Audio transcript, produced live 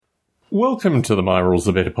Welcome to the My Rules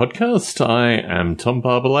Are Better podcast. I am Tom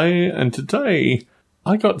Barbalet, and today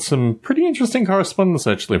I got some pretty interesting correspondence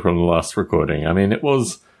actually from the last recording. I mean, it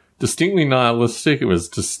was distinctly nihilistic, it was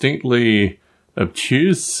distinctly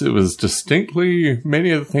obtuse, it was distinctly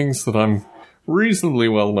many of the things that I'm reasonably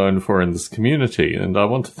well known for in this community, and I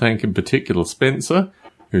want to thank in particular Spencer,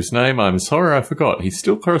 whose name I'm sorry I forgot. He's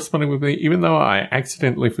still corresponding with me, even though I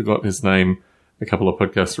accidentally forgot his name a couple of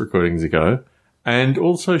podcast recordings ago. And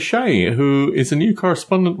also Shay, who is a new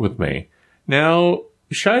correspondent with me. Now,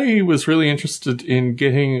 Shay was really interested in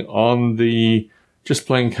getting on the Just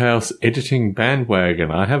Plain Chaos editing bandwagon.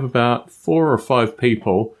 I have about 4 or 5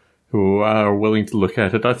 people who are willing to look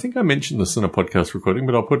at it. I think I mentioned this in a podcast recording,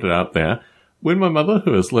 but I'll put it out there. When my mother,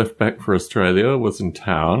 who has left back for Australia, was in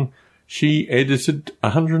town, she edited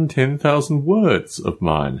 110,000 words of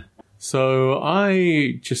mine. So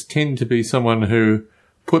I just tend to be someone who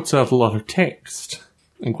puts out a lot of text.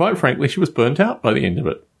 And quite frankly, she was burnt out by the end of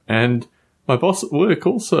it. And my boss at work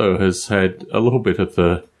also has had a little bit of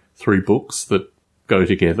the 3 books that go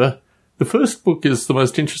together. The first book is the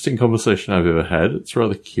most interesting conversation I've ever had. It's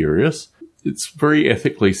rather curious. It's very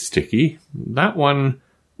ethically sticky. That one,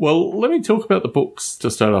 well, let me talk about the books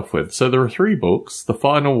to start off with. So there are 3 books. The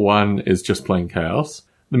final one is Just Plain Chaos.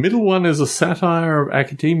 The middle one is a satire of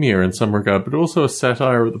academia in some regard, but also a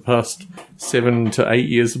satire of the past 7 to 8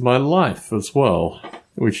 years of my life as well,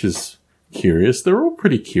 which is curious. They're all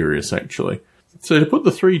pretty curious, actually. So to put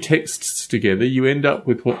the 3 texts together, you end up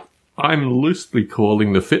with what I'm loosely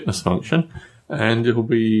calling the fitness function, and it'll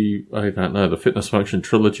be, I don't know, the fitness function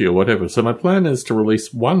trilogy or whatever. So my plan is to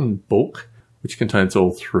release one book, which contains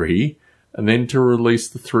all 3, and then to release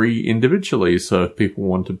the 3 individually. So if people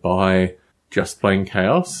want to buy Just Plain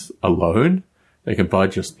Chaos alone, they can buy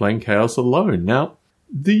Just Plain Chaos alone. Now,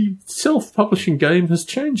 the self-publishing game has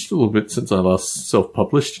changed a little bit since I last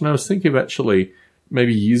self-published, and I was thinking of actually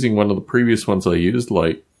maybe using one of the previous ones I used,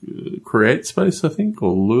 like CreateSpace, I think,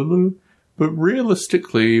 or Lulu. But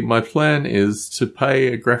realistically, my plan is to pay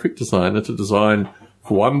a graphic designer to design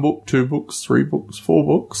for 1 book, 2 books, 3 books, 4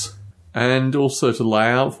 books, and also to lay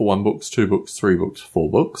out for 1 book, 2 books, 3 books, 4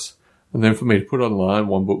 books. And then for me to put online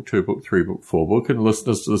 1 book, 2 book, 3 book, 4 book, and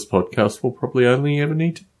listeners to this podcast will probably only ever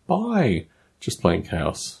need to buy Just Plain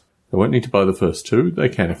Chaos. They won't need to buy the first 2. They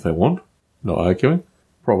can if they want. Not arguing.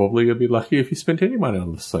 Probably you'll be lucky if you spent any money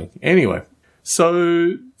on this thing. Anyway,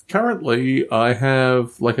 so currently I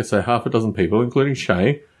have, like I say, half a dozen people, including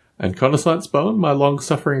Shay and Connor Science-Bowen, my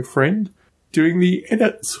long-suffering friend, doing the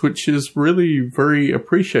edits, which is really very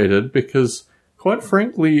appreciated because, quite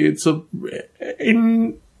frankly, it's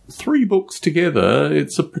in 3 books together,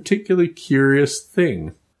 it's a particularly curious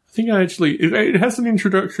thing. I think it has an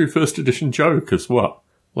introductory first edition joke as well.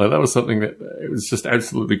 Like, that was something that it was just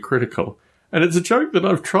absolutely critical. And it's a joke that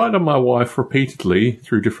I've tried on my wife repeatedly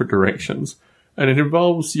through different directions, and it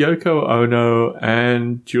involves Yoko Ono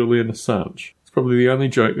and Julian Assange. It's probably the only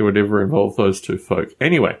joke that would ever involve those 2 folk.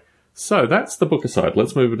 Anyway, so that's the book aside.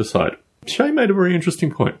 Let's move it aside. Shay made a very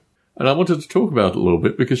interesting point, and I wanted to talk about it a little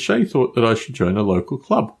bit because Shay thought that I should join a local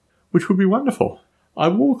club, which would be wonderful. I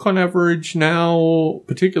walk on average now,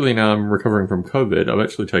 particularly now I'm recovering from COVID. I've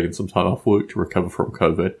actually taken some time off work to recover from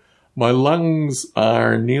COVID. My lungs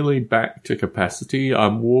are nearly back to capacity.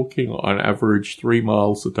 I'm walking on average 3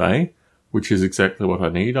 miles a day, which is exactly what I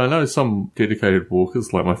need. I know some dedicated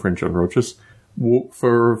walkers, like my friend John Rogers, walk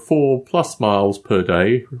for 4+ miles per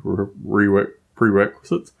day,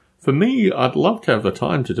 prerequisites. For me, I'd love to have the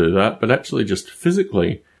time to do that, but actually just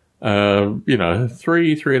physically,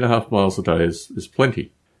 3.5 miles a day is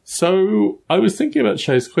plenty. So I was thinking about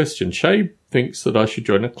Shay's question. Shay thinks that I should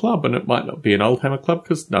join a club, and it might not be an Oldhammer club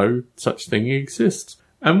because no such thing exists.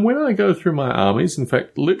 And when I go through my armies, in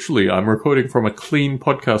fact, literally, I'm recording from a clean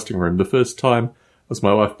podcasting room. The first time, as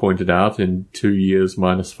my wife pointed out, in 2 years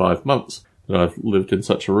minus 5 months that I've lived in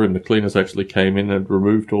such a room. The cleaners actually came in and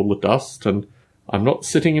removed all the dust, and I'm not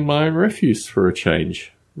sitting in my own refuse for a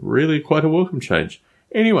change. Really quite a welcome change.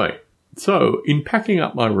 Anyway, so in packing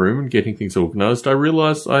up my room and getting things organised, I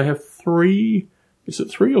realised I have 3, is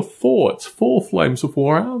it 3 or 4? It's 4 Flames of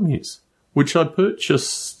War armies, which I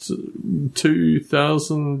purchased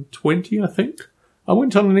 2020, I think. I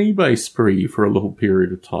went on an eBay spree for a little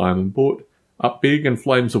period of time and bought up big and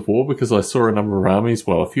Flames of War because I saw a number of armies,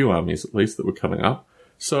 well, a few armies at least, that were coming up.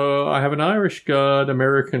 So I have an Irish Guard,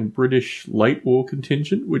 American, British late war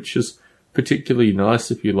contingent, which is particularly nice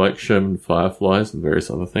if you like Sherman Fireflies and various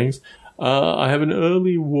other things. I have an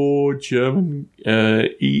early war German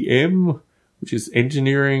EM, which is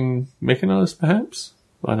engineering mechanized, perhaps?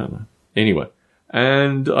 I don't know. Anyway.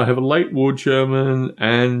 And I have a late war German,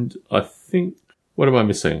 and I think What am I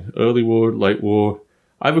missing? Early war, late war.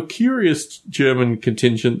 I have a curious German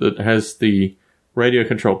contingent that has the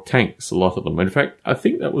radio-controlled tanks, a lot of them. In fact, I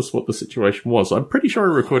think that was what the situation was. I'm pretty sure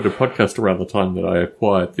I recorded a podcast around the time that I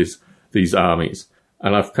acquired these armies.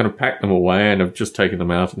 And I've kind of packed them away and I've just taken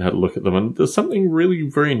them out and had a look at them. And there's something really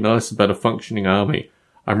very nice about a functioning army.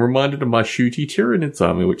 I'm reminded of my Shooty Tyranids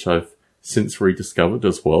army, which I've since rediscovered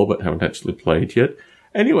as well, but haven't actually played yet.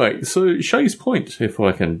 Anyway, so Shay's point, if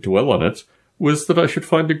I can dwell on it, was that I should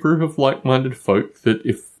find a group of like-minded folk that,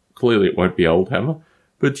 if clearly it won't be Oldhammer,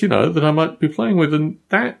 but, that I might be playing with, and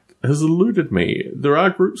that has eluded me. There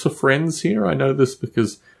are groups of friends here. I know this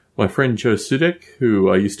because my friend Joe Sudek, who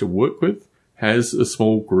I used to work with, has a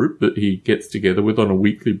small group that he gets together with on a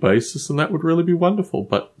weekly basis, and that would really be wonderful,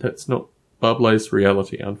 but that's not Barblade's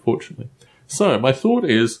reality, unfortunately. So, my thought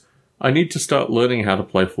is, I need to start learning how to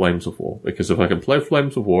play Flames of War, because if I can play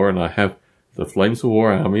Flames of War and I have the Flames of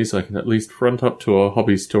War armies, I can at least front up to a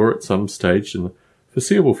hobby store at some stage in the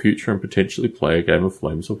foreseeable future and potentially play a game of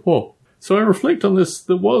Flames of War. So I reflect on this.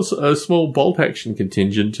 There was a small bolt-action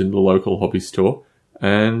contingent in the local hobby store,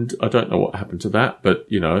 and I don't know what happened to that, but,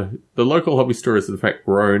 the local hobby store has in fact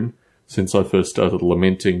grown since I first started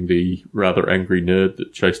lamenting the rather angry nerd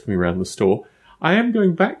that chased me around the store. I am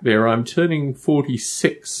going back there. I'm turning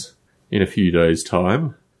 46 in a few days'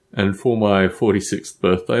 time, and for my 46th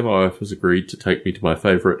birthday, my wife has agreed to take me to my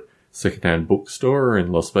favourite second-hand bookstore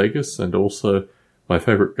in Las Vegas, and also my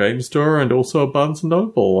favourite game store, and also a Barnes &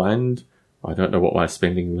 Noble, and I don't know what my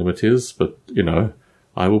spending limit is, but,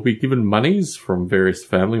 I will be given monies from various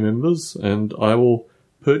family members, and I will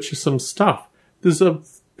purchase some stuff. There's a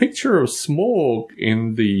picture of Smorg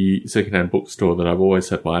in the second-hand bookstore that I've always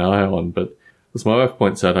had my eye on, but as my wife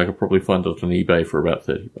points out, I could probably find it on eBay for about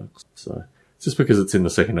 $30. So, just because it's in the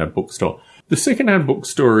second-hand bookstore. The second-hand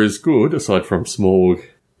bookstore is good, aside from Smorg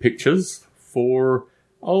pictures, for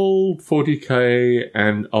old 40k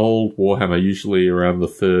and old Warhammer, usually around the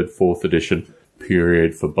 3rd, 4th edition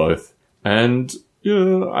period for both. And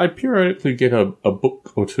I periodically get a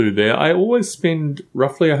book or two there. I always spend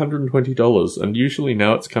roughly $120, and usually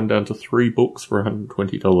now it's come down to 3 books for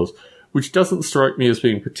 $120, which doesn't strike me as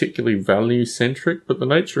being particularly value-centric, but the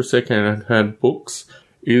nature of second-hand books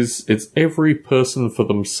is it's every person for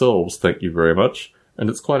themselves, thank you very much. And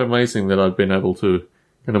it's quite amazing that I've been able to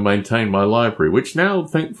maintain my library, which now,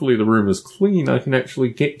 thankfully, the room is clean. I can actually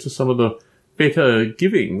get to some of the better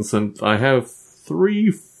givings, and I have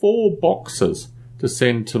 3-4 boxes to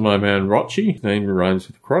send to my man Rochi, name rhymes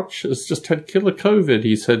with crotch, has just had killer COVID.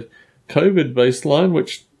 He's had COVID baseline,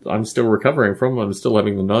 which I'm still recovering from. I'm still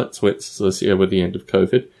having the night sweats associated with the end of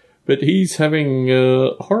COVID. But he's having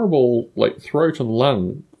horrible, throat and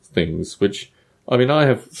lung things, which, I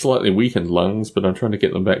have slightly weakened lungs, but I'm trying to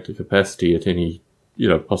get them back to capacity at any,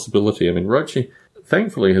 possibility. Rochi,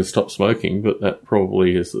 thankfully, has stopped smoking, but that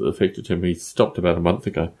probably has affected him. He stopped about a month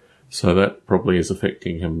ago, so that probably is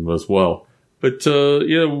affecting him as well. But,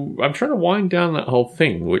 I'm trying to wind down that whole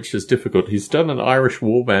thing, which is difficult. He's done an Irish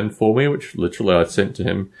warband for me, which literally I sent to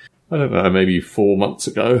him, I don't know, maybe 4 months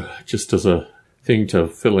ago, just as a thing to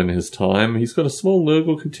fill in his time. He's got a small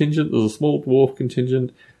Nurgle contingent, there's a small dwarf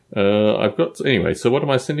contingent. Anyway, so what am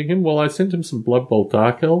I sending him? Well, I sent him some Blood Bowl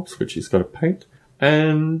Dark Elves, which he's got to paint.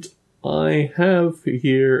 And I have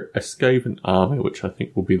here a Skaven army, which I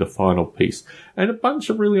think will be the final piece. And a bunch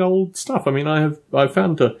of really old stuff. I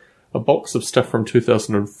found a box of stuff from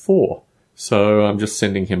 2004. So I'm just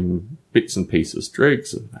sending him bits and pieces,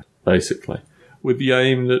 dregs of that, basically. With the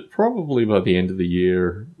aim that probably by the end of the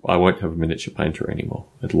year, I won't have a miniature painter anymore.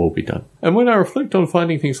 It'll all be done. And when I reflect on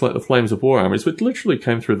finding things like the Flames of War armies, which literally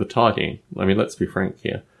came through the tidying, let's be frank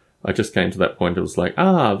here. I just came to that point, it was like,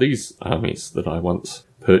 these armies that I once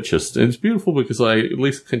purchased. And it's beautiful because I at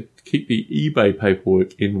least can keep the eBay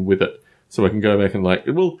paperwork in with it. So I can go back and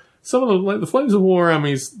some of them, the Flames of War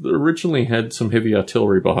armies originally had some heavy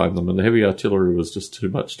artillery behind them, and the heavy artillery was just too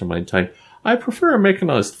much to maintain. I prefer a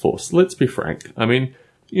mechanized force, let's be frank. Heavy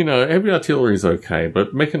artillery is okay,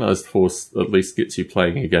 but mechanized force at least gets you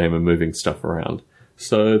playing a game and moving stuff around.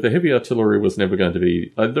 So the heavy artillery was never going to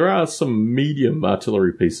be... there are some medium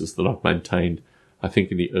artillery pieces that I've maintained, I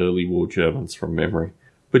think, in the early war Germans from memory.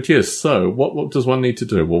 But yes, so what does one need to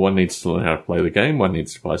do? Well, one needs to learn how to play the game, one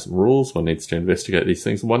needs to buy some rules, one needs to investigate these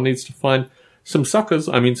things, and one needs to find some suckers,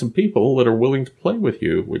 some people that are willing to play with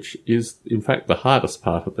you, which is, in fact, the hardest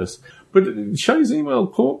part of this. But Shay's email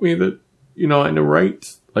caught me that, I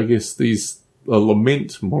narrate, I guess,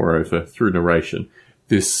 lament, moreover, through narration,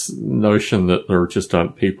 this notion that there just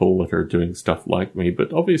aren't people that are doing stuff like me.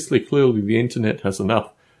 But obviously, clearly, the internet has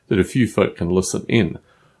enough that a few folk can listen in.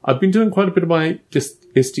 I've been doing quite a bit of my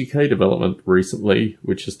SDK development recently,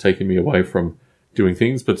 which has taken me away from doing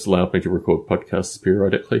things, but it's allowed me to record podcasts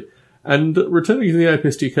periodically. And returning to the Ape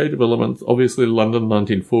SDK development, obviously London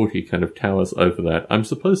 1940 kind of towers over that. I'm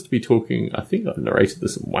supposed to be talking, I think I've narrated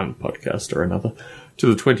this in one podcast or another,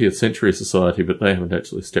 to the 20th Century Society, but they haven't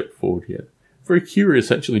actually stepped forward yet. Very curious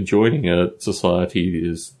actually joining a society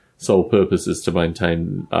whose sole purpose is to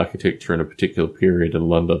maintain architecture in a particular period in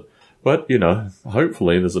London. But,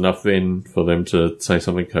 hopefully there's enough then for them to say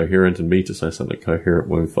something coherent and me to say something coherent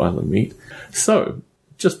when we finally meet. So,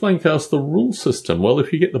 Just Plain Chaos, the rule system. Well,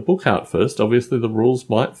 if you get the book out first, obviously the rules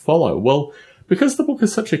might follow. Well, because the book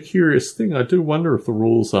is such a curious thing, I do wonder if the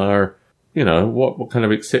rules are, what kind of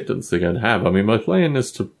acceptance they're going to have. I mean, my plan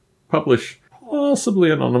is to publish possibly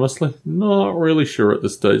anonymously. Not really sure at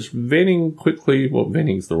this stage. Venning's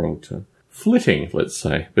the wrong term. Flitting, let's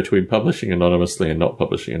say, between publishing anonymously and not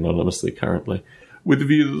publishing anonymously currently, with the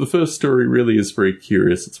view that the first story really is very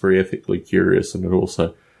curious. It's very ethically curious, and it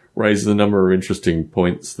also raises a number of interesting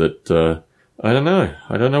points that, I don't know.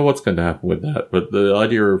 I don't know what's going to happen with that, but the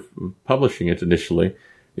idea of publishing it initially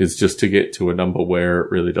is just to get to a number where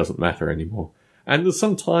it really doesn't matter anymore. And there's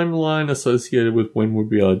some timeline associated with when would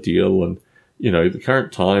be ideal, and, the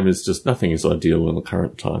current time is just nothing is ideal in the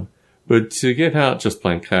current time. But to get out Just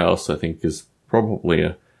Plain Chaos, I think, is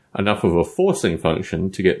probably enough of a forcing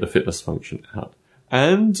function to get the fitness function out.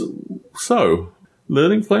 And so,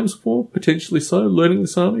 learning Flames of War? Potentially so. Learning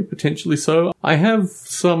this army? Potentially so. I have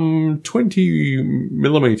some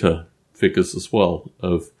 20mm figures as well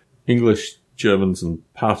of English, Germans and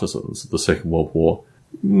partisans of the Second World War.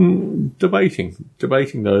 Debating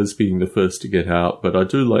those being the first to get out, but I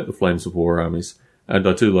do like the Flames of War armies. And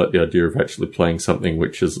I do like the idea of actually playing something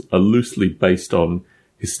which is a loosely based on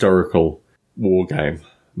historical war game,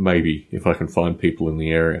 maybe, if I can find people in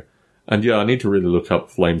the area. And I need to really look up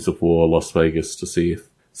Flames of War Las Vegas to see if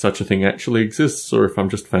such a thing actually exists or if I'm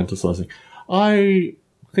just fantasizing. I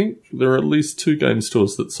think there are at least 2 game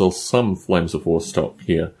stores that sell some Flames of War stock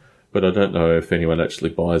here, but I don't know if anyone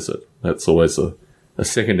actually buys it. That's always a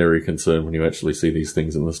secondary concern when you actually see these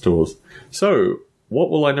things in the stores. So, what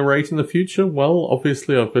will I narrate in the future? Well,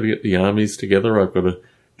 obviously I've got to get the armies together. I've got to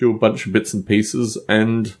do a bunch of bits and pieces.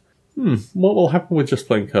 And, what will happen with Just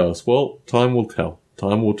Plain Chaos? Well, time will tell.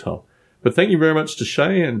 Time will tell. But thank you very much to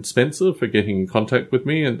Shay and Spencer for getting in contact with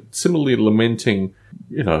me and similarly lamenting,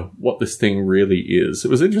 what this thing really is. It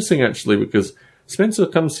was interesting, actually, because Spencer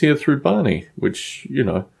comes here through Barney, which,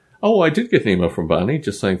 I did get an email from Barney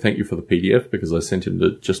just saying thank you for the PDF because I sent him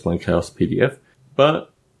the Just Plain Chaos PDF. But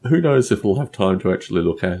who knows if we'll have time to actually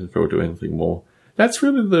look at it or do anything more. That's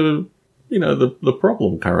really the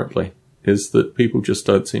problem currently, is that people just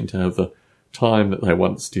don't seem to have the time that they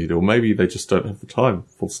once did, or maybe they just don't have the time,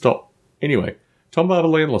 full stop. Anyway, Tom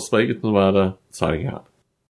Barbalet in Las Vegas, Nevada, signing out.